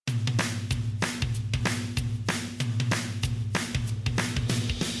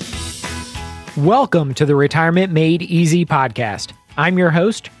Welcome to the Retirement Made Easy podcast. I'm your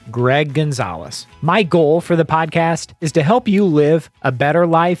host, Greg Gonzalez. My goal for the podcast is to help you live a better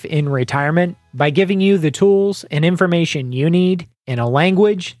life in retirement by giving you the tools and information you need in a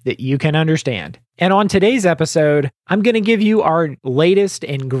language that you can understand. And on today's episode, I'm going to give you our latest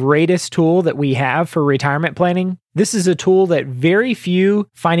and greatest tool that we have for retirement planning. This is a tool that very few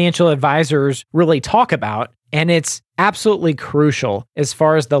financial advisors really talk about, and it's absolutely crucial as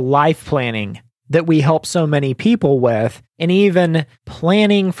far as the life planning that we help so many people with, and even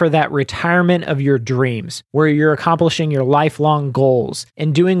planning for that retirement of your dreams, where you're accomplishing your lifelong goals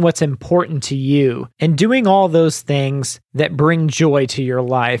and doing what's important to you and doing all those things that bring joy to your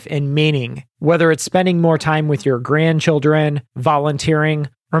life and meaning, whether it's spending more time with your grandchildren, volunteering,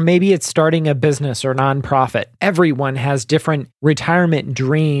 or maybe it's starting a business or nonprofit. Everyone has different retirement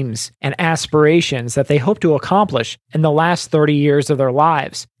dreams and aspirations that they hope to accomplish in the last 30 years of their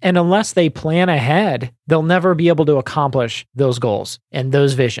lives. And unless they plan ahead, they'll never be able to accomplish those goals and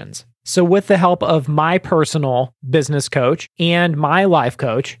those visions. So with the help of my personal business coach and my life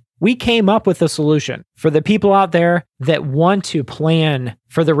coach, we came up with a solution for the people out there that want to plan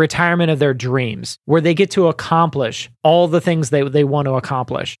for the retirement of their dreams, where they get to accomplish all the things they want to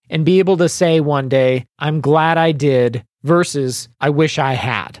accomplish and be able to say one day, I'm glad I did versus I wish I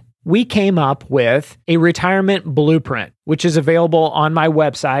had. We came up with a retirement blueprint, which is available on my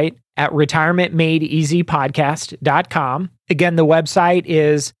website at retirementmadeeasypodcast.com. Again, the website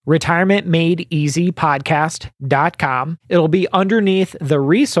is retirementmadeeasypodcast.com. It'll be underneath the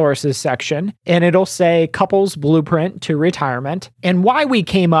resources section, and it'll say Couples Blueprint to Retirement. And why we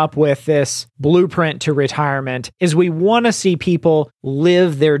came up with this blueprint to retirement is we want to see people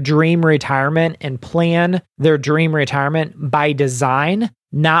live their dream retirement and plan their dream retirement by design,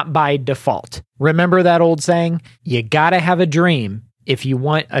 not by default. Remember that old saying? You gotta have a dream if you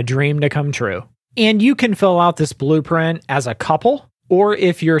want a dream to come true. And you can fill out this blueprint as a couple, or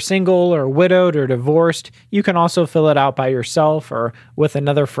if you're single or widowed or divorced, you can also fill it out by yourself or with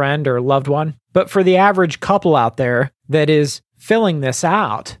another friend or loved one. But for the average couple out there that is filling this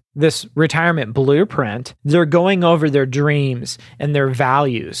out, this retirement blueprint, they're going over their dreams and their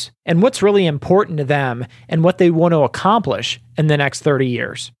values and what's really important to them and what they want to accomplish in the next 30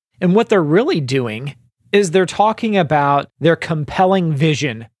 years. And what they're really doing is they're talking about their compelling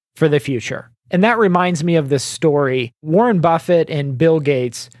vision for the future. And that reminds me of this story. Warren Buffett and Bill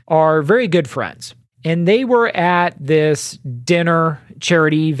Gates are very good friends. And they were at this dinner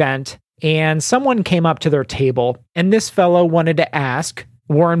charity event, and someone came up to their table, and this fellow wanted to ask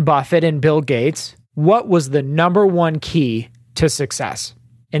Warren Buffett and Bill Gates, what was the number one key to success?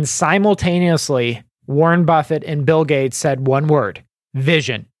 And simultaneously, Warren Buffett and Bill Gates said one word,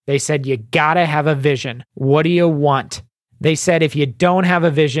 vision. They said, you gotta have a vision. What do you want? They said, if you don't have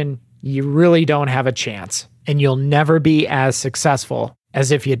a vision, you really don't have a chance, and you'll never be as successful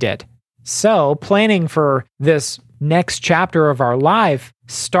as if you did. So planning for this next chapter of our life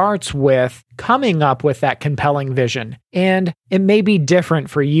starts with coming up with that compelling vision. And it may be different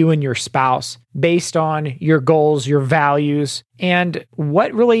for you and your spouse based on your goals, your values, and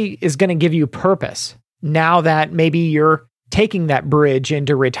what really is going to give you purpose now that maybe you're taking that bridge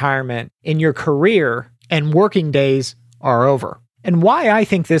into retirement in your career and working days are over. And why I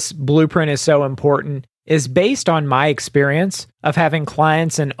think this blueprint is so important is based on my experience of having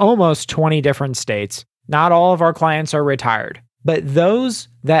clients in almost 20 different states. Not all of our clients are retired, but those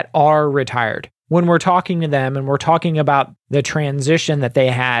that are retired, when we're talking to them and we're talking about the transition that they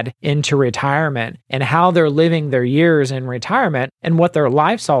had into retirement and how they're living their years in retirement and what their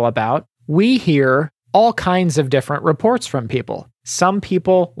life's all about, we hear all kinds of different reports from people. Some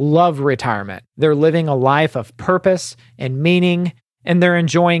people love retirement. They're living a life of purpose and meaning, and they're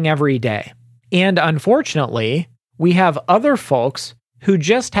enjoying every day. And unfortunately, we have other folks who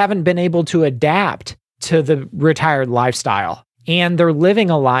just haven't been able to adapt to the retired lifestyle. And they're living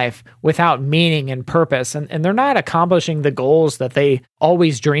a life without meaning and purpose, and they're not accomplishing the goals that they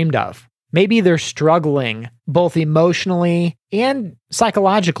always dreamed of. Maybe they're struggling both emotionally and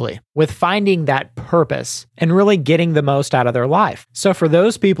psychologically with finding that purpose and really getting the most out of their life. So for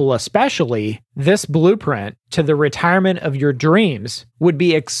those people especially, this blueprint to the retirement of your dreams would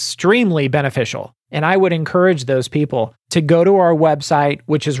be extremely beneficial. And I would encourage those people to go to our website,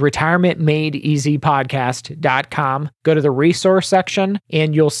 which is retirementmadeeasypodcast.com. Go to the resource section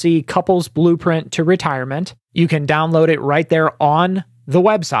and you'll see Couples Blueprint to Retirement. You can download it right there on the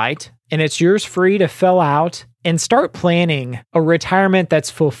website, and it's yours free to fill out and start planning a retirement that's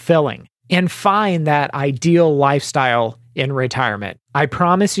fulfilling and find that ideal lifestyle in retirement. I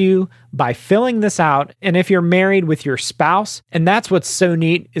promise you, by filling this out, and if you're married with your spouse, and that's what's so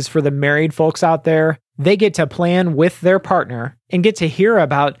neat is for the married folks out there, they get to plan with their partner and get to hear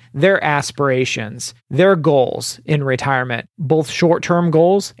about their aspirations, their goals in retirement, both short-term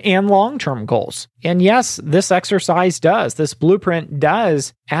goals and long-term goals. And yes, this blueprint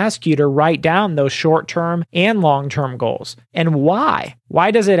does ask you to write down those short-term and long-term goals. And why?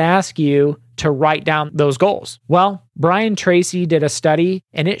 Why does it ask you to write down those goals? Well, Brian Tracy did a study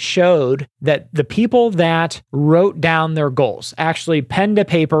and it showed that the people that wrote down their goals, actually pen to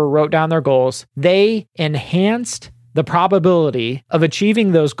paper wrote down their goals, they enhanced the probability of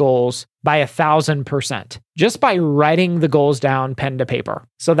achieving those goals by 1,000% just by writing the goals down pen to paper.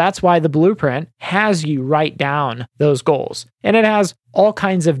 So that's why the blueprint has you write down those goals. And it has all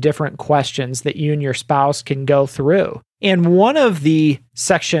kinds of different questions that you and your spouse can go through. And one of the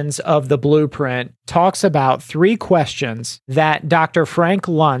sections of the blueprint talks about 3 questions that Dr. Frank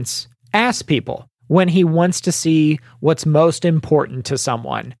Luntz asks people when he wants to see what's most important to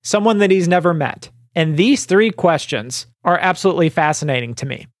someone that he's never met. And these 3 questions are absolutely fascinating to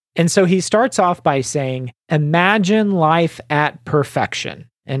me. And so he starts off by saying, imagine life at perfection.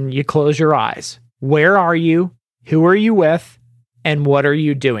 And you close your eyes. Where are you? Who are you with? And what are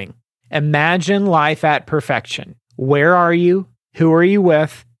you doing? Imagine life at perfection. Where are you? Who are you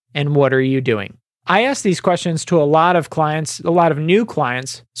with? And what are you doing? I ask these questions to a lot of clients, a lot of new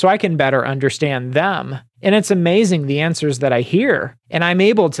clients, so I can better understand them. And it's amazing the answers that I hear. And I'm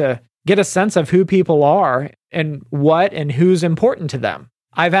able to get a sense of who people are and what and who's important to them.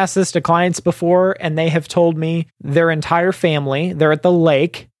 I've asked this to clients before, and they have told me their entire family, they're at the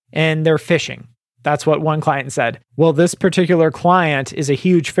lake and they're fishing. That's what one client said. Well, this particular client is a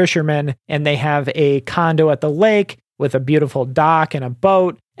huge fisherman, and they have a condo at the lake with a beautiful dock and a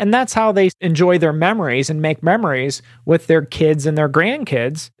boat. And that's how they enjoy their memories and make memories with their kids and their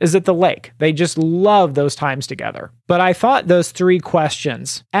grandkids, is at the lake. They just love those times together. But I thought those 3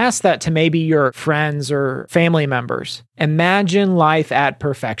 questions, ask that to maybe your friends or family members. Imagine life at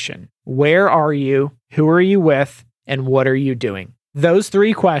perfection. Where are you? Who are you with? And what are you doing? Those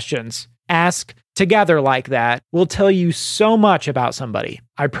 3 questions, ask together like that, will tell you so much about somebody.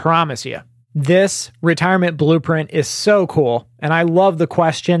 I promise you. This retirement blueprint is so cool, and I love the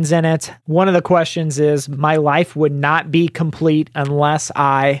questions in it. One of the questions is, my life would not be complete unless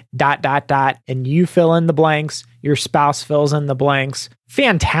I ... and you fill in the blanks, your spouse fills in the blanks.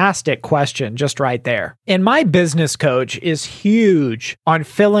 Fantastic question just right there. And my business coach is huge on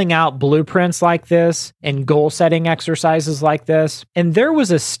filling out blueprints like this and goal setting exercises like this. And there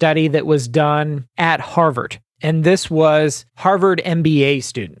was a study that was done at Harvard. And this was Harvard MBA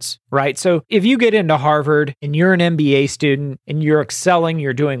students, right? So if you get into Harvard and you're an MBA student and you're excelling,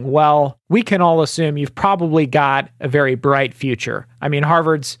 you're doing well, we can all assume you've probably got a very bright future. I mean,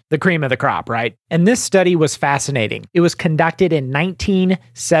 Harvard's the cream of the crop, right? And this study was fascinating. It was conducted in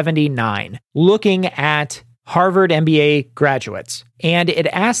 1979, looking at Harvard MBA graduates. And it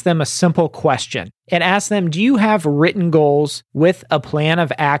asked them a simple question. It asked them, do you have written goals with a plan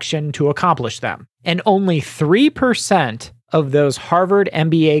of action to accomplish them? And only 3% of those Harvard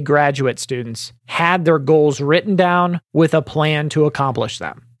MBA graduate students had their goals written down with a plan to accomplish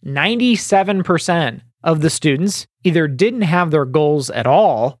them. 97% of the students either didn't have their goals at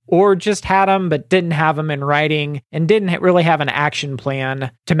all or just had them but didn't have them in writing and didn't really have an action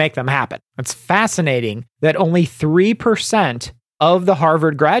plan to make them happen. It's fascinating that only 3% of the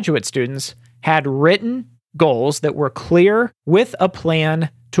Harvard graduate students had written goals that were clear with a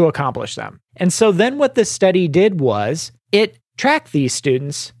plan to accomplish them. And so then what this study did was it tracked these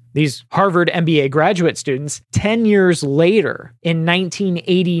students, these Harvard MBA graduate students, 10 years later in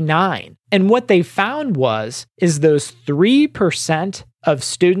 1989. And what they found is those 3% of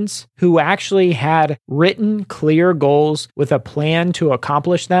students who actually had written clear goals with a plan to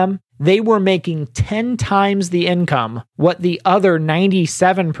accomplish them, they were making 10 times the income what the other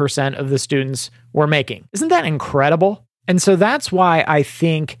 97% of the students were making. Isn't that incredible? And so that's why I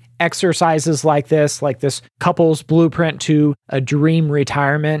think exercises like this couples blueprint to a dream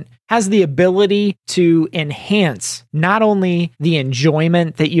retirement, has the ability to enhance not only the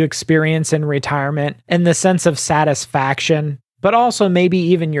enjoyment that you experience in retirement and the sense of satisfaction, but also maybe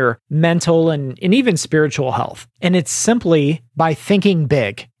even your mental and even spiritual health. And it's simply by thinking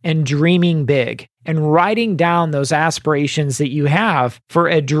big and dreaming big and writing down those aspirations that you have for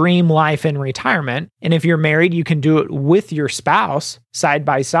a dream life in retirement. And if you're married, you can do it with your spouse side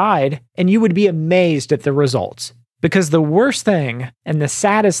by side, and you would be amazed at the results. Because the worst thing and the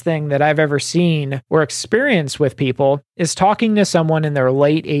saddest thing that I've ever seen or experienced with people is talking to someone in their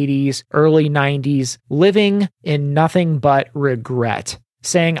late 80s, early 90s, living in nothing but regret,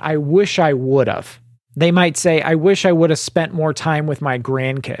 saying, I wish I would have. They might say, I wish I would have spent more time with my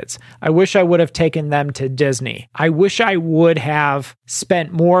grandkids. I wish I would have taken them to Disney. I wish I would have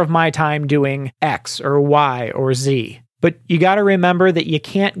spent more of my time doing X or Y or Z. But you got to remember that you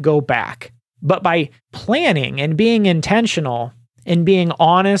can't go back. But by planning and being intentional and being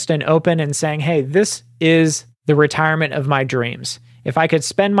honest and open and saying, hey, this is the retirement of my dreams. If I could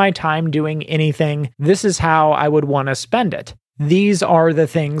spend my time doing anything, this is how I would want to spend it. These are the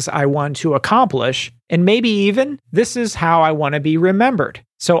things I want to accomplish. And maybe even this is how I want to be remembered.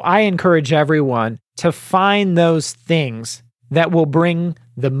 So I encourage everyone to find those things that will bring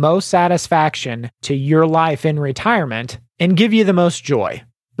the most satisfaction to your life in retirement and give you the most joy.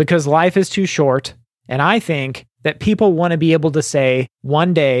 Because life is too short, and I think that people want to be able to say,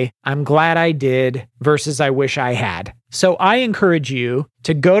 one day, I'm glad I did versus I wish I had. So I encourage you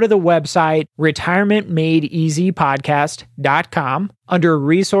to go to the website retirementmadeeasypodcast.com. Under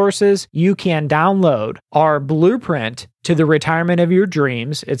resources, you can download our blueprint to the retirement of your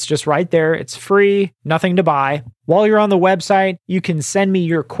dreams. It's just right there. It's free, nothing to buy. While you're on the website, you can send me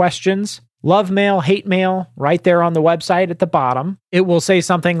your questions. Love mail, hate mail, right there on the website at the bottom. It will say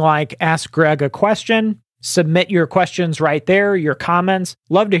something like, ask Greg a question. Submit your questions right there, your comments.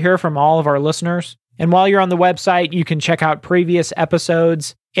 Love to hear from all of our listeners. And while you're on the website, you can check out previous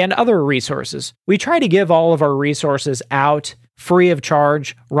episodes and other resources. We try to give all of our resources out free of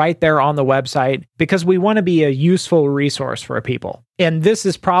charge right there on the website because we want to be a useful resource for people. And this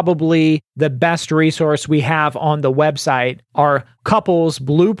is probably the best resource we have on the website, our couples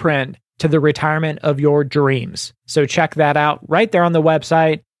blueprint to the retirement of your dreams. So check that out right there on the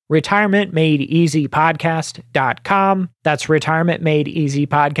website, retirementmadeeasypodcast.com. That's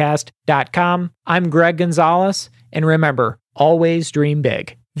retirementmadeeasypodcast.com. I'm Greg Gonzalez, and remember, always dream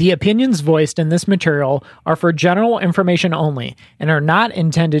big. The opinions voiced in this material are for general information only and are not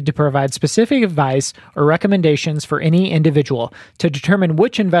intended to provide specific advice or recommendations for any individual. To determine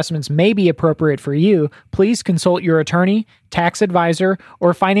which investments may be appropriate for you, please consult your attorney, tax advisor,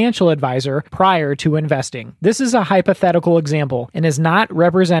 or financial advisor prior to investing. This is a hypothetical example and is not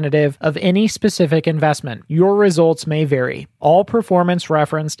representative of any specific investment. Your results may vary. All performance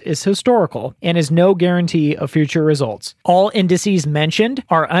referenced is historical and is no guarantee of future results. All indices mentioned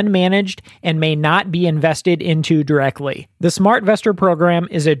are unmanaged and may not be invested into directly. The SmartVestor program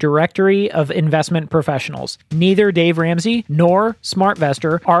is a directory of investment professionals. Neither Dave Ramsey nor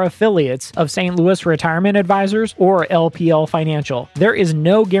SmartVestor are affiliates of St. Louis Retirement Advisors or LPL Financial. There is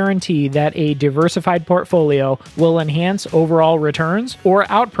no guarantee that a diversified portfolio will enhance overall returns or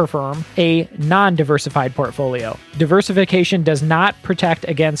outperform a non-diversified portfolio. Diversification does not protect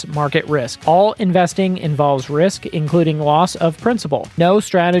against market risk. All investing involves risk, including loss of principal. No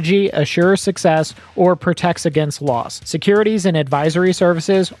strategy assures success or protects against loss. Securities and advisory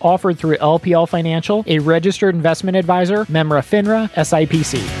services offered through LPL Financial, a registered investment advisor, member FINRA,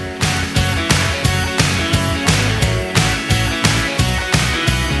 SIPC.